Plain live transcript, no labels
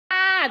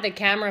The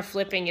camera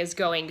flipping is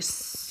going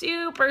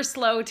super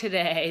slow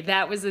today.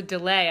 That was a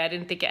delay. I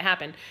didn't think it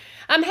happened.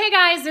 Hey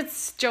guys,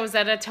 it's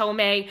Josetta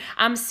Tomei.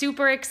 I'm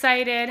super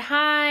excited.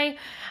 Hi.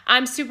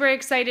 I'm super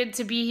excited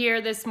to be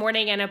here this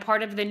morning and a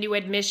part of the new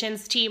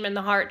admissions team in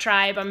the Heart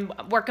Tribe. I'm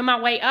working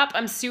my way up.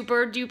 I'm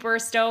super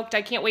duper stoked.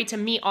 I can't wait to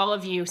meet all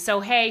of you.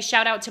 So hey,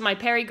 shout out to my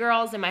Perry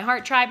girls and my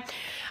Heart Tribe.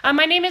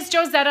 My name is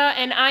Josetta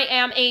and I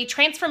am a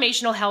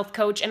transformational health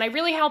coach, and I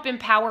really help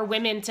empower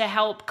women to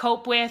help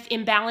cope with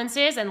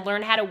imbalances and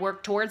learn how to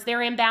work towards their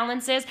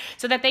imbalances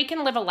so that they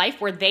can live a life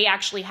where they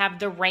actually have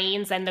the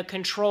reins and the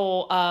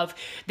control of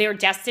their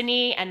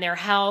destiny and their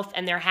health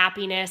and their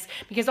happiness,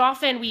 because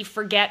often we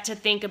forget to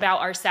think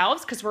about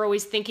ourselves because we're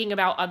always thinking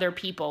about other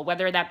people,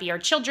 whether that be our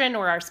children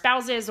or our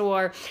spouses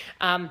or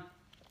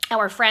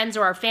our friends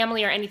or our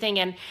family or anything.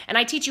 And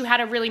I teach you how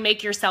to really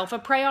make yourself a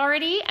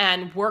priority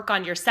and work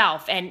on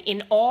yourself and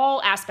in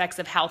all aspects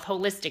of health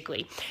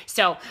holistically.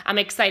 So I'm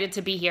excited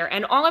to be here.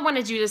 And all I want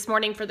to do this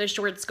morning for the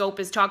short scope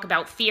is talk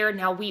about fear.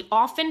 Now, we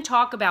often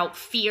talk about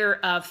fear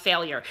of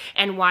failure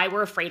and why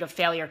we're afraid of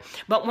failure.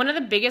 But one of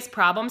the biggest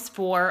problems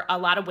for a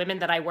lot of women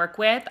that I work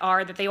with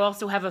are that they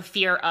also have a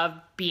fear of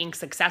being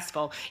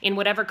successful in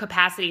whatever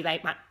capacity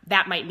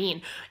that might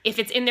mean. If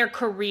it's in their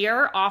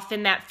career,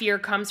 often that fear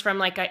comes from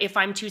like if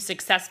I'm too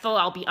successful,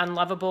 I'll be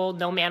unlovable.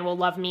 No man will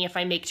love me if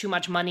I make too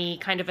much money,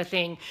 kind of a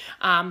thing.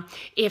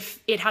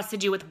 If it has to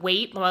do with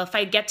weight, well, if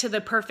I get to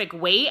the perfect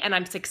weight and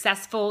I'm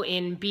successful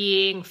in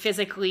being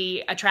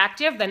physically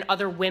attractive, then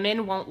other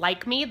women won't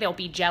like me. They'll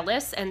be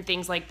jealous and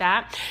things like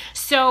that.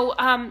 So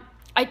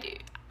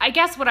I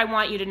guess what I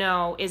want you to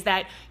know is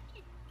that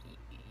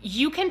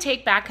you can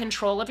take back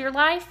control of your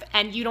life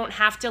and you don't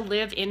have to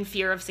live in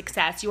fear of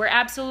success. You are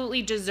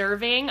absolutely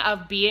deserving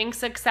of being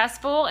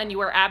successful, and you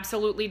are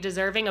absolutely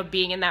deserving of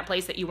being in that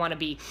place that you want to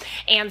be.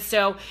 And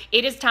so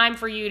it is time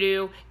for you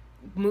to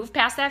move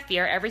past that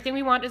fear. Everything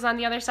we want is on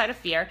the other side of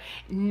fear.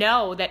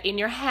 Know that in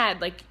your head,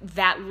 like,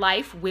 that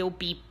life will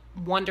be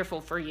wonderful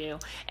for you.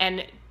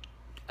 And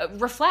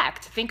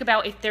reflect. Think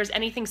about if there's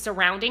anything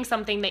surrounding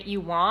something that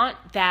you want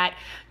that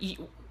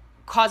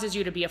causes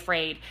you to be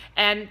afraid.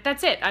 And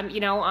that's it. I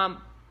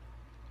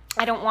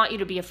don't want you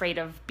to be afraid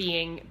of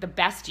being the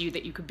best you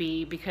that you could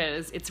be,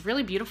 because it's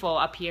really beautiful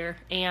up here.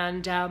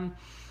 And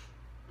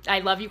I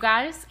love you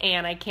guys,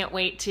 and I can't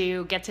wait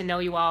to get to know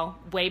you all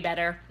way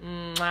better.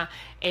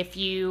 If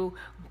you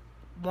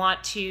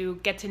want to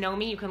get to know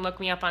me, you can look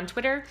me up on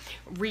Twitter,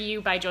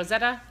 Ryu by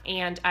Josetta,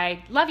 and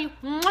I love you.